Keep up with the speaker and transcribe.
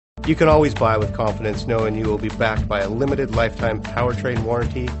You can always buy with confidence knowing you will be backed by a limited lifetime powertrain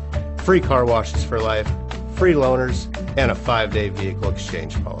warranty, free car washes for life, free loaners, and a 5-day vehicle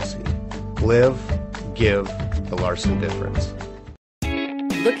exchange policy. Live, give the Larson difference.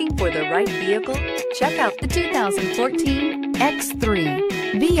 Looking for the right vehicle? Check out the 2014 X3.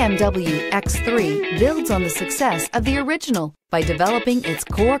 BMW X3 builds on the success of the original by developing its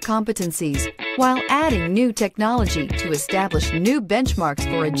core competencies while adding new technology to establish new benchmarks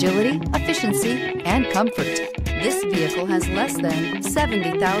for agility, efficiency, and comfort. This vehicle has less than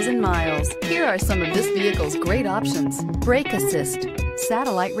 70,000 miles. Here are some of this vehicle's great options: brake assist,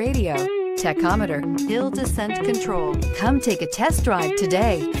 satellite radio, tachometer, hill descent control. Come take a test drive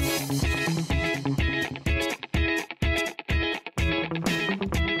today.